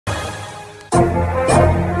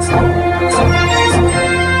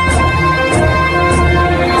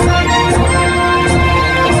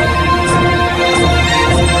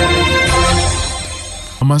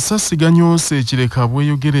Amasasi Ganyose ekireka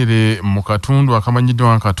bweyogerere mu katundu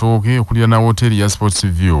akamanyiddwa akatooke okulira na hoteli ya Sports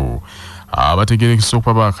View. Abategerekesa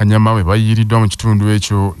okuba bakanyama bwe bayiiriddwa mu kitundu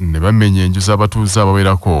ekyo ne bamenya enju z'abatuuze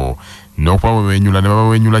abawerako n'okuba bwe beenyula ne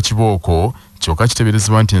babawenyula kibooko kyokka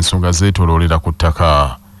kiteeberezebwa nti ensonga zeetooloolera ku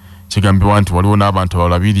ttaka. Kigambibwa nti waliwo n'abantu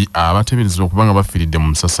abalala babiri abateeberezebwa okuba nga bafiiridde mu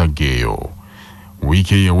musasagge eyo.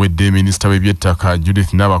 Wiiki eyawedde minisita w'ebyettaka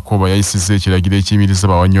Judith Nabakoba yayisizza ekiragiro ekiyimiriza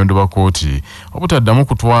bawannyondo ba kkooti obutaddamu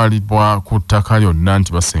kutwalibwa ku ttaka lyonna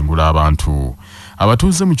nti basengula abantu.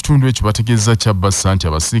 Abatuuze mu kitundu ekyo bategeeza Kyabassa nti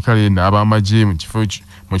abasirikale n'ab'amagye mu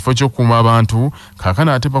kifo ky'okukuuma abantu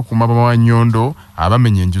kaakano ate bakuuma bawannyondo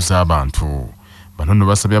abamenya enju z'abantu. Bano nno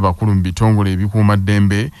basabye abakulu mu bitongole ebikuuma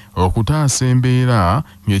ddembe okutaasa embeera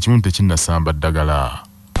ng'ekimu tekinnasamba ddagala.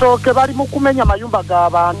 Ke bali mu kumenya mayumba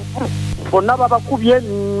g'abantu bonna babakubye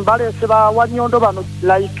baleese bawannyondo bano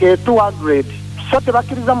like 200 so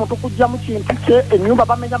tebakkiriza muntu kujja mu kintu kye ennyumba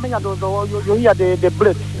bamenyamenya yoyiya the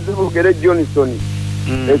bullet zibugere Johnson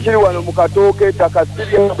ekiri wano mu katooke ettaka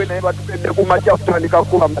siryabe naye batukedde ku makya kutandika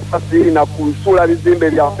kuba amasasi na kusula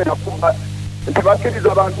bizimbe byaffe na kuba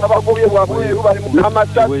tebakkiriza abantu abagobye bwabweru bali mu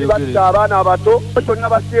amasasi batta abaana abato bonna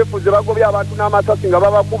basiefuze bagobye abantu n'amasasi nga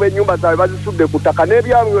babakuba ennyumba zaabwe bazisudde ku ttaka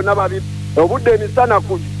n'ebyalo byonna babi obudde emisana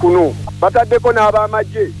kuno bataddeko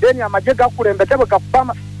n'ab'amagye deni amagye gakulembete bwe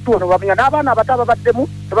gakuba tuno bamenya n'abaana abato ababaddemu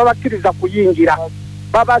tebabakkiriza kuyingira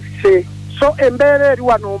babasse so embeera eri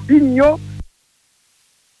wano mbi nnyo.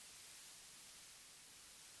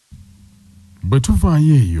 Bwe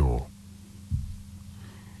tuvaayo eyo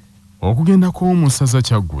okugendako mu ssaza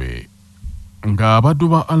Kyaggwe ng'abaddu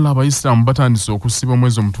ba Allah abayisiraamu batandise okusiba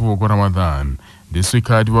omwezi omutuufu ogwa Ramadan,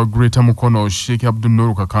 disitulikiti wa Greater Mukono Sheikh Abdul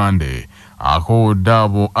Nur Kakande akoowodde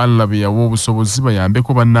abo Allah be yawa obusobozi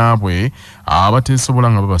bayambeko bannaabwe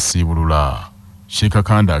abateesobola nga babasiibulula. Sheikh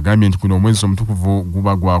Kakande agambye nti guno omwezi omutukuvu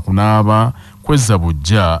guba gwa kunaaba, kwezza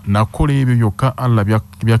bujja nakukola ebyo byokka Allah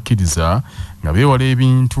byakkiriza nga beewala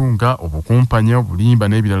ebintu nga obukumpanya, obulimba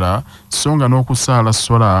n'ebirala, so nga n'okusaala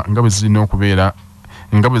swala nga bwe zirina okubeera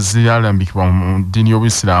nga bwe ziralambikibwa mu ddiini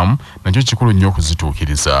y'Obuyisiraamu nakyo kikulu nnyo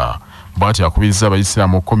okuzituukiriza. Bw'ati akubiriza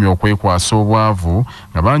abayisiraamu okukomya okwekwasa obwavu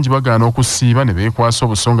nga bangi bagaana okusiiba ne beekwasa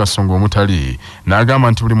obusongasonga omutali.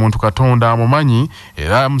 N'agamba nti buli muntu Katonda amumanyi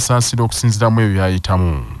era amusaasira okusinziiramu ebyo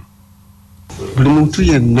by'ayitamu. Buli muntu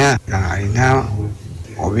yenna alina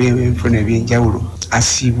ebinfuna eby'enjawulo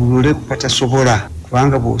asiibulule batasobola,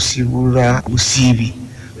 kubanga bw'osiibulula musiibi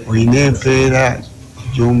olina empeera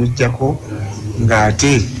gy'omuggyako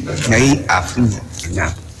ng'ate naye afunye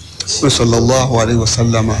ennaku. Sallallahu alaihi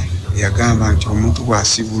wasallama yagamba nti omuntu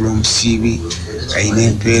bw'asiibula omusiibi alina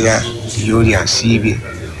empeera y'oli asiibye,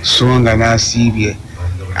 so nga n'asiibye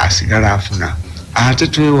asigala afuna. Ate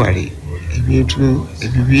twewale ebintu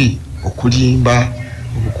ebibi, okulimba,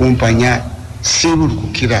 obukumpanya, si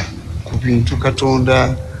bulukukira ku bintu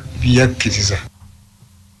Katonda byakkiriza.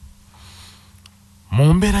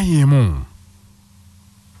 Mu mbeera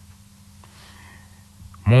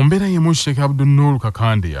y'emu Sheikh Abdul Nur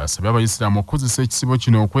Kakande asabye abayisiraamu okukozesa ekisibo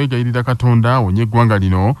kino okwegayirira Katonda awonye eggwanga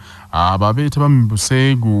lino ababeetaba mu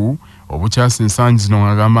buseegu obukyasa ensangi zino,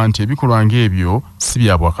 ng'agamba nti ebikolwa ng'ebyo si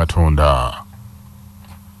bya bwa Katonda.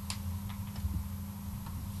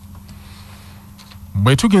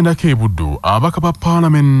 Bwe tugendako e Buddu, ababaka ba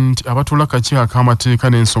Paalamenti abatuula akakiiko ak'amateeka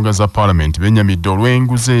n'ensonga za Paalamenti bennyamidde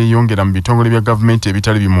olw'enguzi eyongera mu bitongole bya gavumenti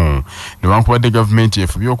ebitali bimu newankubadde gavumenti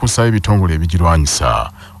efubye okusaayo ebitongole ebigirwanyisa.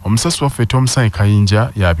 Omusasi waffe Tomusayi Kayinja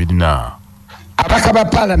y'abirina. Ababaka ba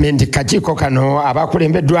Paalamenti kakiiko kano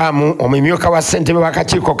abakulembeddwamu omumyuka wa ssentebe wa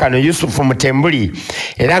kakiiko kano Yusufu Mutembuli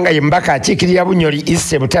era nga ye mbaka akiikirira Bunyoli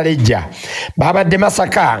East Butalejja babadde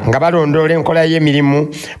Masaka nga balondoola enkola y'emirimu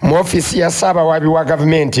mu ofiisi ya Ssaabawaabi wa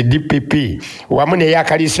gavumenti DPP wamu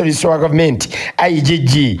n'eyakaliisoliiso wa gavumenti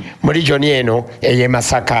IGG mu region eno ey'e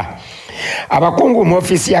Masaka. Abakungu mu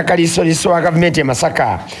ofiisi ya kaliisoliiso wa gavumenti e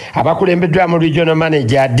Masaka abakulembeddwa mu regional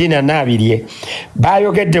manager Dina Nabirye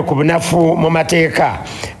bayogedde ku bunafu mu mateeka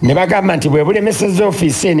ne bagamba nti bwe bulemesezza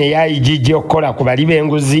ofiisi eno eya IGG okukola ku bali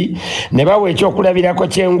b'enguzi ne bawa ekyokulabirako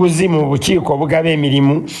ky'enguzi mu bukiiko obugaba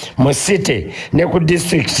emirimu mu city ne ku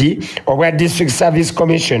disitulikiti obwa District Service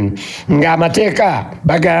Commission ng'amateeka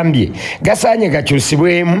bagambye gasaanye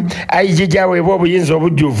gakyusibwemu IGG aweebwa obuyinza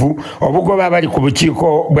obujjuvu obugoba abali ku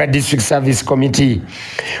bukiiko bwa District Service Committee.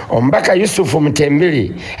 Omubaka Yusufu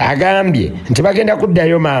Mutembere agambye nti bagenda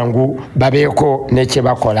kuddayo mangu babeeko n'ekye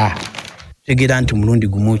bakola. Tegera nti mulundi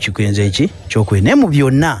gumu kikwenze eki kyokwe ne mu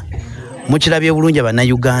byonna mukirabye bulungi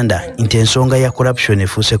abannayuganda nti ensonga ya corruption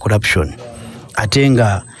efuuse corruption ate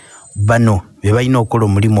nga bano be balina okukola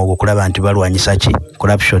omulimu ogwo okulaba nti balwanyisa ki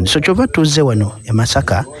corruption. So kyova tuzze wano e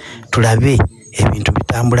Masaka tulabe ebintu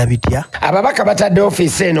bitambula bitya. Ababaka batadde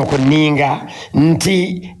ofiisi eno ku nninga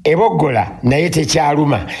nti eboggola naye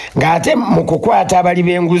tekyaluma ng'ate mu kukwata abali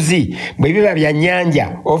b'enguzi bwe biba bya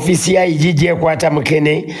nnyanja ofiisi ya igigi ekwata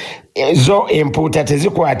mukene zo empuuta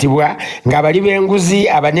tezikwatibwa ng'abali b'enguzi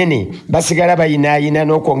abanene basigala bayinaayina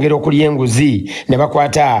n'okwongera okulya enguzi ne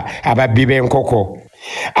bakwata ababbi b'enkoko.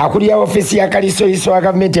 Akulira ofiisi ya kalisoyiso wa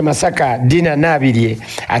gavumenti e Masaka Dina Nabirye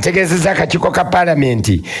ategeezezza akakiiko ka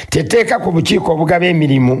paalamenti tetteeka ku bukiiko obugaba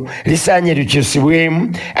emirimu lisaanye likyusibwemu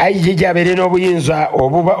ayigigi abeere n'obuyinza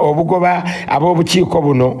obugoba ab'obukiiko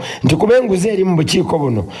buno nti kuba enguzi eri mu bukiiko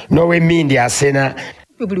buno n'ow'emmindi asena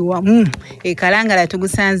buli wamu ekalangala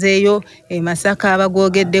tugusanzeeyo e Masaka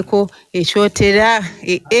abagwogeddeko ekyotera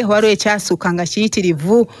waliwo ekyasukka nga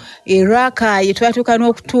kiyitirivu erwaka ye twatuuka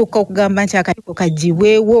n'okutuuka okugamba nti akakiiko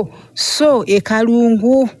kagibwewo so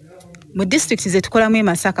ekalungu mu disitulikiti ze tukolamu e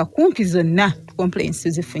Masaka kumpi zonna complaints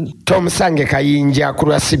tuzifunye. Tomusange Kayinja ku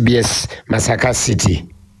lwa CBS Masaka City.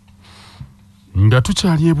 Nga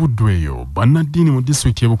tukyali e Buddu eyo bannaddiini mu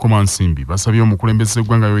disitulikiti y'e Bukomansimbi basabye omukulembeze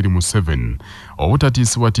gw'eggwanga Yoweri Museveni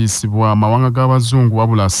obutatiisibwatiisibwa amawanga g'abazungu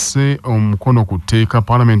wabula asse omukono ku tteeka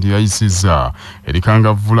paalamenti yayisizza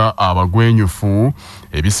erikangavvula abagwenyufu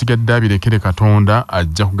ebisigadde abirekere Katonda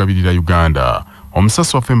ajja kugabirira Uganda.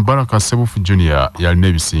 Omusasi waffe Mbaraka Sebufu Junior yalina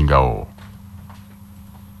ebisingawo.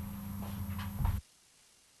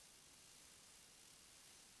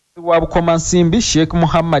 Wa Bukomansimbi Sheikh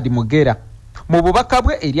Muhammad Mugera mu bubaka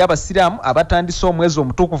bwe eri abasiraamu abatandise omwezi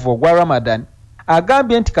omutukuvu ogwa Ramadan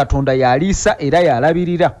agambye nti Katonda yaliisa era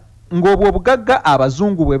yalabirira ng'obwo obugagga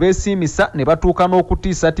abazungu bwe beesiimisa ne batuuka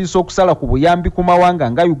n'okutiisatiisa okusala ku buyambi ku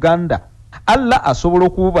mawanga nga Uganda Allah asobola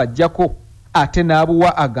okububajjako ate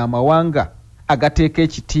n'abuwa ag'amawanga agateeka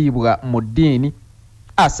ekitiibwa mu ddiini.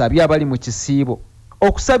 Asabye abali mu kisiibo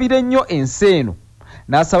okusabira ennyo ensi eno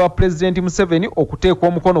n'asaba Pulezidenti Museveni okuteeka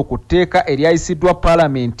omukono ku tteeka eryayisiddwa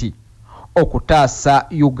paalamenti okutaasa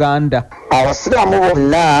Uganda. Abasiraamu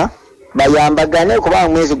bonna bayambagane kubanga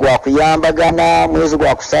mwezi gwa kuyambagana, mwezi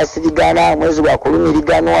gwa kusaasirigana, mwezi gwa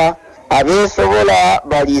kulumiriganwa. Abeesobola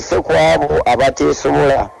baliise ku abo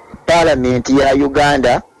abateesobola. Paalamenti ya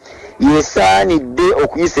Uganda yesaanidde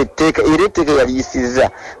okuyisa etteeka era etteeka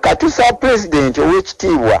yaliyisizza. Katusa Pulezidenti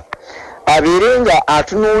ow'ekitiibwa abeere nga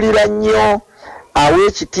atunuulira nnyo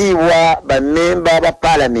aw'ekitiibwa bammemba ba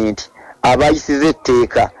paalamenti abayisiza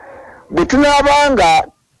etteeka. Bwe tunaabanga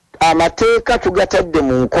amateeka tugatadde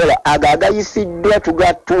mu nkola agagayisiddwa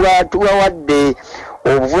tubawadde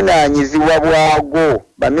obuvunaanyizibwa bwago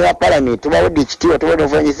bammemba paalamenti tubawadde ekitiibwa tubawadde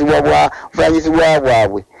obuvunaanyizibwa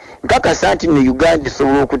bwabwe nkakasa nti ne Uganda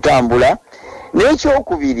esobola okutambula.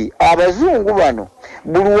 N'ekyokubiri abazungu bano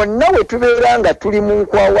buli wonna we tubeera nga tuli mu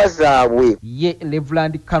nkwawa zaabwe. Ye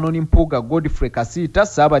Reverend Canon Mpuuga Godfrey Kasiita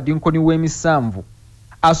Ssaabadinkoni w'emisanvu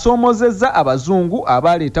asoomozezza abazungu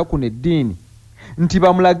abaleeta kuno eddiini nti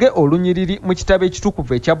bamulage olunyiriri mu kitabo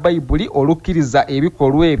ekitukuvu ekya Bayibuli olukkiriza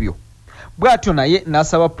ebikolwa ebyo. Bw'atyo naye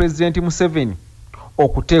n'asaba Pulezidenti Museveni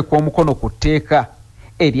okuteeka omukono ku tteeka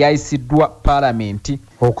eryayisiddwa paalamenti.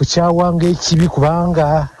 Okukyawanga ekibi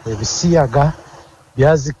kubanga ebisiyaga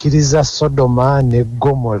byazikiriza Sodoma ne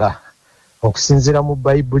Gomora okusinziira mu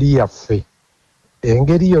Bayibuli yaffe.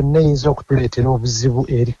 Engeri yonna eyinza okutuleetera obuzibu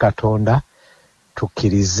eri Katonda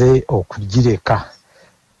tukkirize okugireka.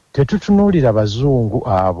 Tetutunuulira bazungu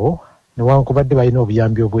abo newankubadde balina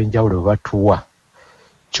obuyambi obw'enjawulo bwe batuwa.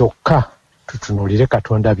 Kyokka tutunuulire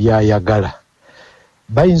Katonda by'ayagala.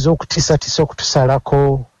 Bayinza okutiisatiisa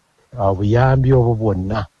okutusalako obuyambi obwo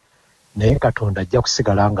bwonna naye Katonda ajja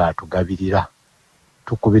kusigala ng'atugabirira.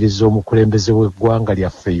 Tukubiriza omukulembeze w'eggwanga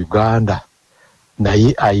lyaffe Uganda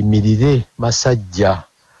naye ayimirire masajja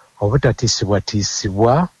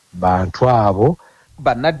obutatiisibwatiisibwa bantu abo.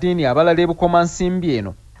 Bannaddiini abalala e Bukomansimbi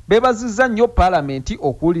eno beebazizza nnyo paalamenti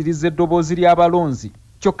okuwuliriza eddoboozi ly'abalonzi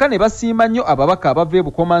kyokka ne basiima nnyo ababaka abava e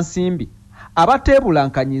Bukomansimbi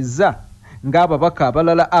abateebulankanyiza ng'ababaka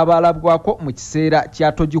abalala abaalabwako mu kiseera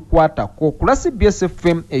kya togikwatako. Ku lwa CBS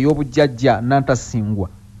FM ey'obujjajja Nantasingwa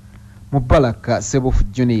Mubaraka Sebufu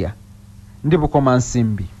Junior ndi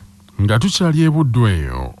Bukomansimbi. Nga tukyali e Buddu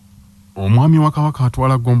eyo omwami wa Kabaka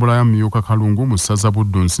atwala gombola ya Myuka Kalungu mu ssaza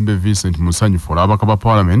Buddu Nsimbe Vincent musanyufu olw'ababaka ba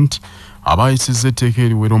paalamenti abayisizza etteeka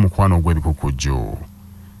eriwera omukwano ogw'ebikukujju.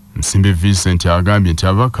 Nsimbe Vincent agambye nti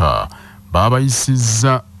ababaka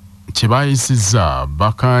kye baayisizza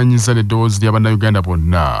bakaanyiza n'eddoboozi ly'Abannayuganda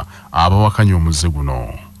bonna abawakanya omuze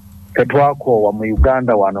guno. tetwakoowa mu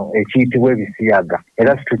Uganda wano ekiyitibwa ebisiyaga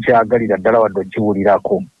era situkyagalira ddala wadde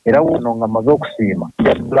okiwulirako era wano nga maze okusiima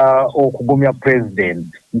njagala okugumya president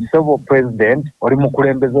nsobo president oli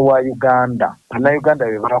mukulembeze wa Uganda bannayuganda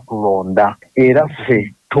be bakulonda era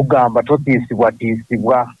ffe tugamba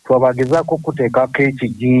totiisibwatiisibwa twabagezaako okuteekako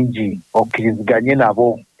ekijinji okkiriziganye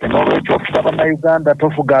nabo n'olwekyo ffe bannayuganda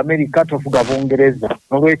tofuga Amerika tofuga Bungereza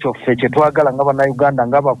n'olwekyo ffe kye twagala nga bannayuganda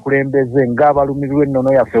ng'abakulembeze ng'abalumirwa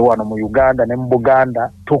ennono yaffe wano mu Uganda ne mu Buganda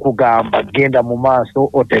tukugamba genda mu maaso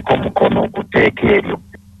oteeka omukono okuteeka ebyo.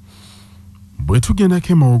 Bwe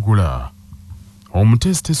tugendako emawugula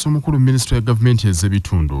omuteesiteesi omukulu minisitule ya gavumenti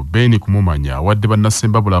ez'ebitundu Beni Kumumanya awadde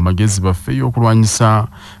bannasembabula amagezi baffe y'okulwanyisa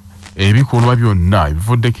ebikolwa byonna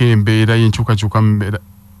ebivuddeko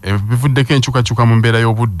enkyukakyuka mu mbeera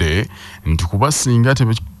y'obudde nti kuba singa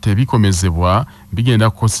tebikomezebwa bigenda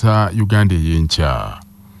kukosa Uganda ey'enkya.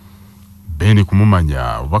 Beni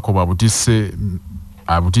Kumumanya obubaka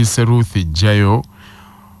abutise Ruth Jayo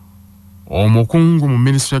omukungu mu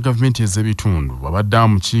minisitule ya gavumenti ez'ebitundu babadde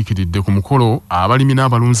amukiikiridde ku mukolo abalimi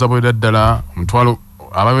n'abalunzi abawerera ddala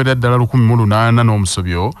 1,800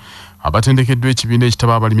 n'omusobyo abatendekeddwa ekibiina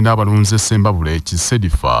ekitaba abalimi n'abalunzi essembabule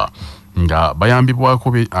ekisedifa nga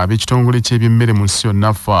bayambibwako ab'ekitongole ky'ebyemmere mu nsi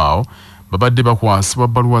yonna FAO babadde bakwasibwa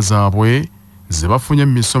bbaluwa zaabwe ze bafunye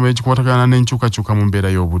mu misomo egikwatagana n'enkyukakyuka mu mbeera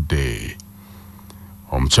y'obudde.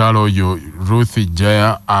 Omukyalo oyo Ruth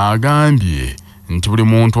Jaya agambye nti buli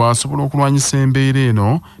muntu asobola okulwanyisa embeera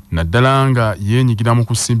eno naddala nga yeenyigira mu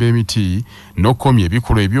kusimba emiti n'okkomya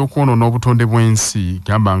ebikolwa ebyokwonoona obutonde bw'ensi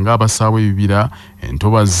gamba ng'abasaawo ebibira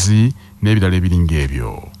entobazi n'ebirala ebiringa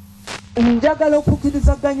ebyo. Njagala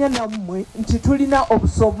okukkirizaganya nammwe nti tulina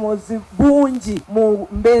obusomozi bungi mu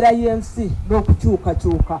mbeera y'ensi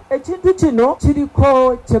n'okukyukakyuka. Ekintu kino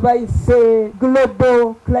kiriko kye bayise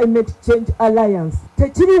Global Climate Change Alliance.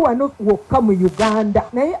 Tekiri wano wokka mu Uganda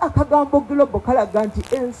naye akagambo global kalaga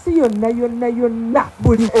nti ensi yonna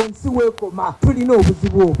buli ensi weekoma tulina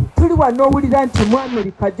obuzibu obwo. Tuli wano owulira nti mu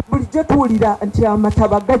Amerika bulijjo tuwulira nti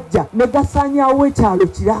amataba gajja ne gasaanyaawo ekyalo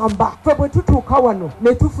kiramba. Ffe bwe tutuuka wano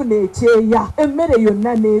ne tufuna ekyeya emmere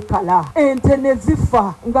yonna n'ekala ente ne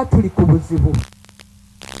zifa nga tuli ku buzibu.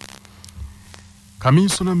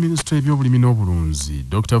 Kaminsona minisitule y'ebyobulimi n'obulunzi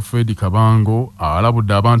Dr. Fred Kabango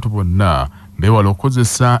alabudde abantu bonna bewala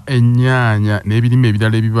okukozesa ennyaanya n'ebirime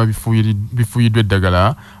ebirala ebiba bifuuyiddwa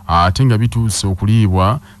eddagala ate nga bituuse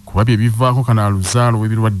okuliibwa kuba bye bivaako kanaaluzaalo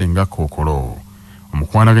w'ebirwadde nga kookolo.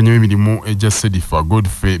 Omukwanaganya w'emirimu egya Sedifa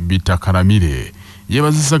Godfrey Bitakaramire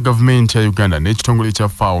yeebazizza gavumenti ya Uganda n'ekitongole kya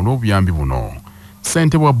FAO n'obuyambi buno.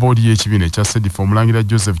 Ssentebe wa boodi y'ekibiina ekya Sedifa omulangira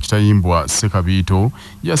Joseph Kitayimbwa Sekabiito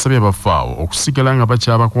yasabye aba FAO okusigala nga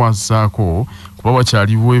bakyabakwasaako kuba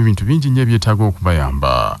wakyaliwo ebintu bingi nnyo ebyetaaga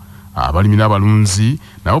okubayamba. Abalimi n'abalunzi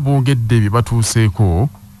nabo boogedde bye batuuseeko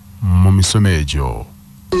mu misomo egyo.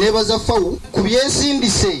 Nebaza FAO ku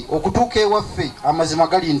byesimbise okutuuka ewaffe amazima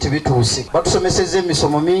gali nti bituuse. Batusomesezza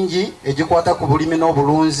emisomo mingi egikwata ku bulimi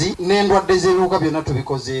n'obulunzi n'endwadde z'ebiwuka byonna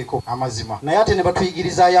tubikozeeko amazima. Naye ate ne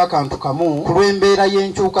batuyigirizaayo akantu kamu ku lw'embeera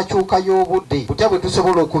y'enkyukakyuka y'obudde butya bwe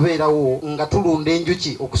tusobola okubeerawo nga tulunda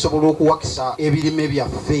enjuki okusobola okuwakisa ebirime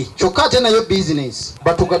byaffe. Kyokka ate nayo bizinesi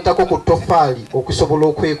batugattako ku ttoffaali okusobola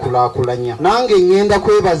okwekulaakulanya. Nange ngenda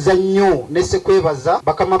kwebaza nnyo ne sekwebaza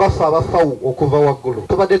bakama baffe aba FAO okuva waggulu.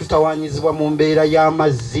 Tubadde tutawanyizibwa mu mbeera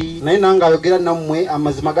y'amazzi naye nange ayogera nammwe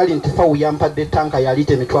amazima gali nti FAO yampadde tanka ya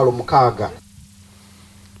liita 600.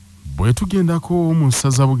 Bwe tugendako mu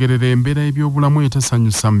ssaza Bugerere embeera y'ebyobulamu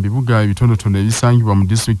etasanyusa mu bibuga ebitonotono ebisangibwa mu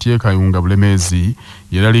disitulikiti y'e Kayunga Bulemeezi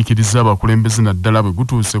yeraliikiriza abakulembeze naddala bwe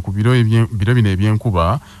gutuuse ku biro bino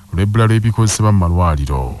eby'enkuba olw'ebbula lw'ebikozesebwa mu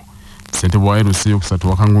malwaliro. Ssentebe wa LC okusatu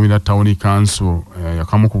wakangumira Town Council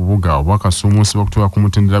yakamu ku bubuga obwakasuumuusibwa okutuuka ku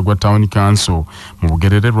mutendera gwa Town Council mu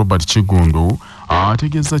Bugerere Robert Kigundu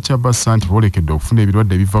ategeeza Kyabassa nti boolekedde okufuna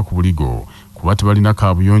ebirwadde ebiva ku buligo kuba tebalina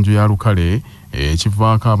kaabuyonjo ya lukale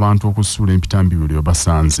ekivaako abantu okusuula empitambiwuli we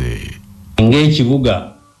basanze.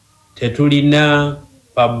 Ng'ekibuga tetulina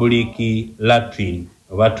public latrine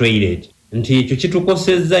oba toilet nti ekyo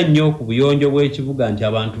kitukosezza nnyo ku buyonjo bw'ekibuga nti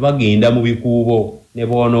abantu bagenda mu bikuubo ne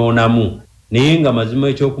boonoonamu naye nga mazima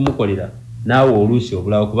ekyokumukolera naawe oluusi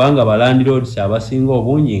obulawo kubanga balandiroodisi abasinga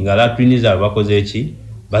obungi nga latrine zaabwe bakoze eki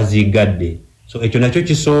baziggadde. So ekyo nakyo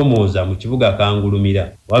kisoomooza mu kibuga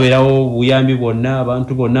Kangulumira. Wabeerawo obuyambi bwonna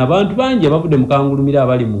abantu bangi abavudde mu Kangulumira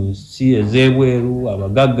abali mu nsi ez'ebweru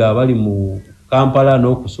abagagga abali mu Kampala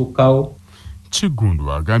n'okusukkawo.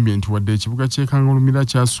 Kigundu agambye nti wadde ekibuga ky'e Kangulumira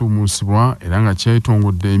kyasuumuusibwa era nga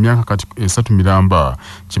kyetongodde emyaka kati 3 miramba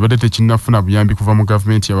kibadde tekinnafuna buyambi kuva mu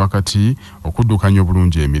gavumenti ya wakati okuddukanya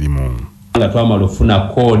obulungi emirimu. nga twamala ofuna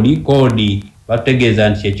koodi bategeeza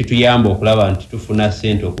nti ekituyamba okulaba nti tufuna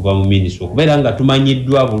ssente okuva mu minisitule okubeera nga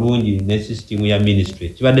tumanyiddwa bulungi ne sisitimu ya minisitule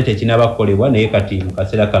kibadde tekinabakolebwa naye kati mu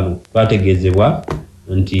kaseera kano twategeezebwa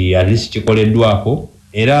nti alisi kikoleddwako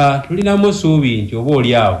era tulinamu essuubi nti oba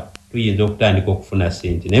oli awo tuyinza okutandika okufuna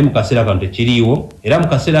ssente naye mu kaseera kano tekiriiwo era mu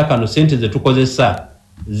kaseera kano ssente ze tukozesa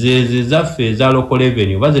ze zaffe eza local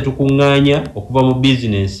revenue oba ze tukuŋŋaanya okuva mu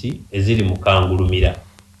bizinensi eziri mu kangulumira.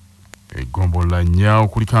 Egombola nnyawo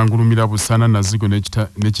kuli kangulumira Busana Nazigo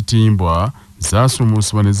n'ekitimbwa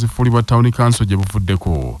zaasuumusibwa ne zifuulibwa tawuni kanso gye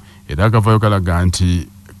buvuddeko era agavayo galaga nti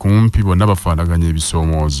kumpi bonna bafaanaganya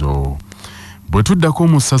ebisoomoozo. Bwe tuddako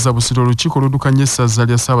mu ssaza Busiro olukiiko luddukanya essaza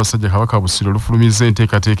lya Ssaabasajja Kabaka Busiro lufulumiza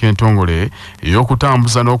enteekateeka entongole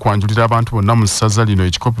ey'okutambuza n'okwanjulira abantu bonna mu ssaza lino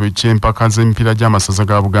ekikopo ky'empaka z'emipiira gy'amasaza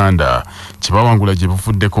ga Buganda kye bawangula gye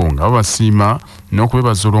buvuddeko nga babasiima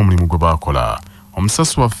n'okubebaza olw'omulimu gwe baakola.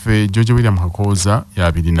 Omusasi waffe George William Kakooza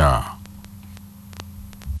y'abirina.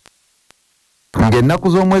 Ng'ennaku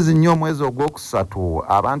z'omwezi nnyo omwezi ogwokusatu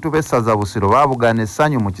abantu b'essaza Busiro baabugana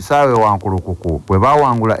essanyu mu kisaawe Wankulukuku bwe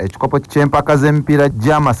baawangula ekikopo ky'empaka z'emipiira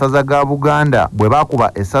gy'amasaza ga Buganda bwe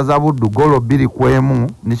baakuba essaza Buddu golo 2-1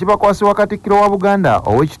 ne kibakwasibwa Katikkiro wa Buganda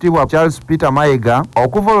Oweekitiibwa Charles Peter Mayiga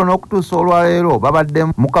okuva olwo n'okutuusa olwaleero babadde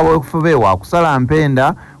mu kaweefube wa kusala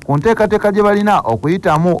mpenda ku nteekateeka gye balina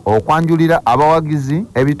okuyitamu okwanjulira abawagizi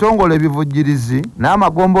ebitongole ebivujjirizi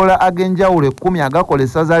n'amagombolola ag'enjawulo 10 agakola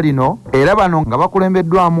essaza lino era bano nga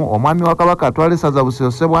bakulembeddwamu omwami wa Kabaka atwala essaza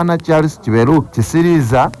Busiro Ssebwana Charles Kiberu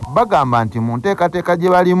Kisiriiza bagamba nti mu nteekateeka gye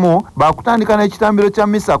balimu baakutandika n'ekitambiro kya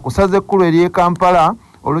mmisa ku ssaza ekkulu ery'e Kampala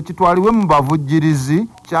olwo kitwalibwe mu bavujjirizi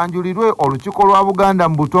kyanjulirwe olukiiko lwa Buganda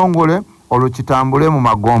mu butongole olwo kitambule mu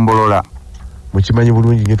magombolola. Mukimanyi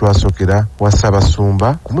bulungi nnyo twasookera wa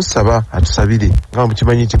Ssaabasumba kumusaba atusabire nga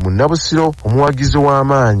mukimanyi nti mu Nabusiro omuwagizi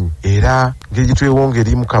w'amaanyi era ngeri gye twewonga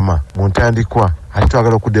eri Mukama mu ntandikwa ate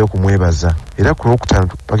twagala okuddayo kumwebaza era ku Lwokutaano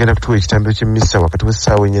bagenda kutuwa ekitambiro ky'emmisa wakati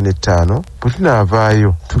w'essaawa 4 ne 5 bwe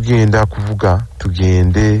tunaavaayo tugenda kuvuga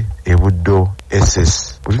tugende e Buddo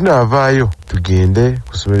SS bwe tunaavaayo tugende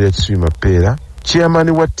ku ssomero lya Kisubi Mapeera chairman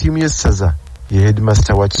wa ttiimu y'essaza ye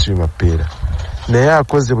headmaster wa Kisubi Mapeera naye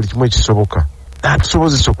akoze buli kimu ekisoboka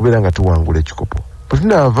atusobozesa okubeera nga tuwangula ekikopo bwe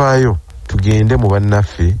tunaavaayo tugende mu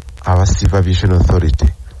bannaffe aba Civil Aviation Authority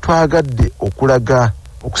twagadde okulaga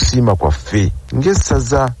okusiima kwaffe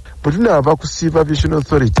ng'essaza bwe tunaava ku Civil Aviation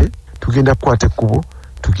Authority tugenda kukwata ekkubo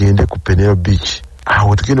tugende ku Penel Beach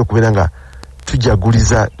awo tugenda okubeera nga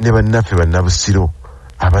tujaguliza ne bannaffe bannabusiro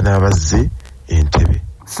abanaabazze Entebbe.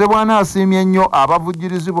 Ssebwana asiimye nnyo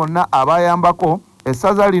abavujjirizi bonna abayambako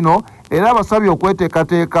essaza lino era abasabye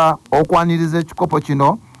okweteekateeka okwaniriza ekikopo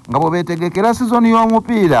kino nga bwe beetegekera sizoni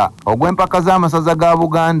y'omupiira ogw'empaka z'amasaza ga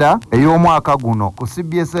Buganda ey'omwaka guno ku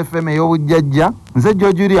CBS FM ey'obujjajja. Nze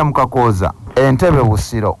George William Kakooza, Entebbe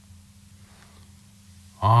Busiro.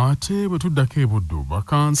 Ate bwe tuddako e Buddu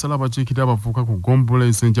bakansala abakiikirira abavubuka ku ggombolola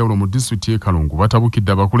ez'enjawulo mu disitulikiti y'e Kalungu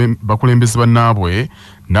batabukidde bakulembeze bannaabwe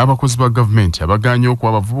n'abakozi ba gavumenti abagaanye okuwa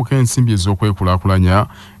abavubuka ensimbi ez'okwekulaakulanya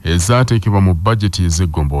ezaateekebwa mu bajeti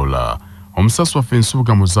ez'eggombolola. Omusasi waffe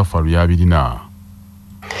Nsubuga Muzaffaru y'abirina.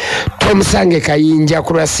 Tomusange Kayinja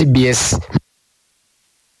ku lwa CBS.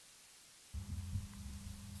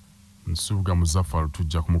 Nsubuga Muzaffaru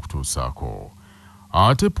tujja kumukutuusaako.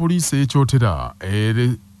 Ate poliisi y'ekyotera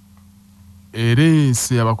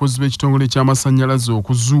ereese abakozi b'ekitongole ky'amasannyalaze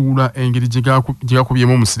okuzuula engeri gye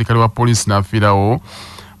gakubyemu omusirikale wa poliisi n'afiirawo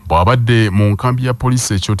bw'abadde mu nkambi ya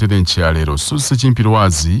poliisi ekyotera enkyaleero. So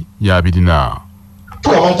Ssekimpirwazi y'abirina.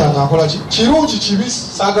 Tukamanya nga akola kirungi kibi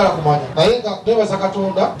saagala kumanya naye nga nebaza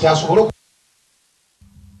Katonda kyasobola.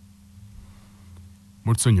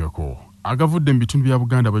 Mutusonyiweko agavudde mu bitundu bya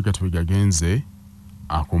Buganda bwe gatwe gagenze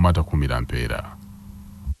akuumata kumira mpeera.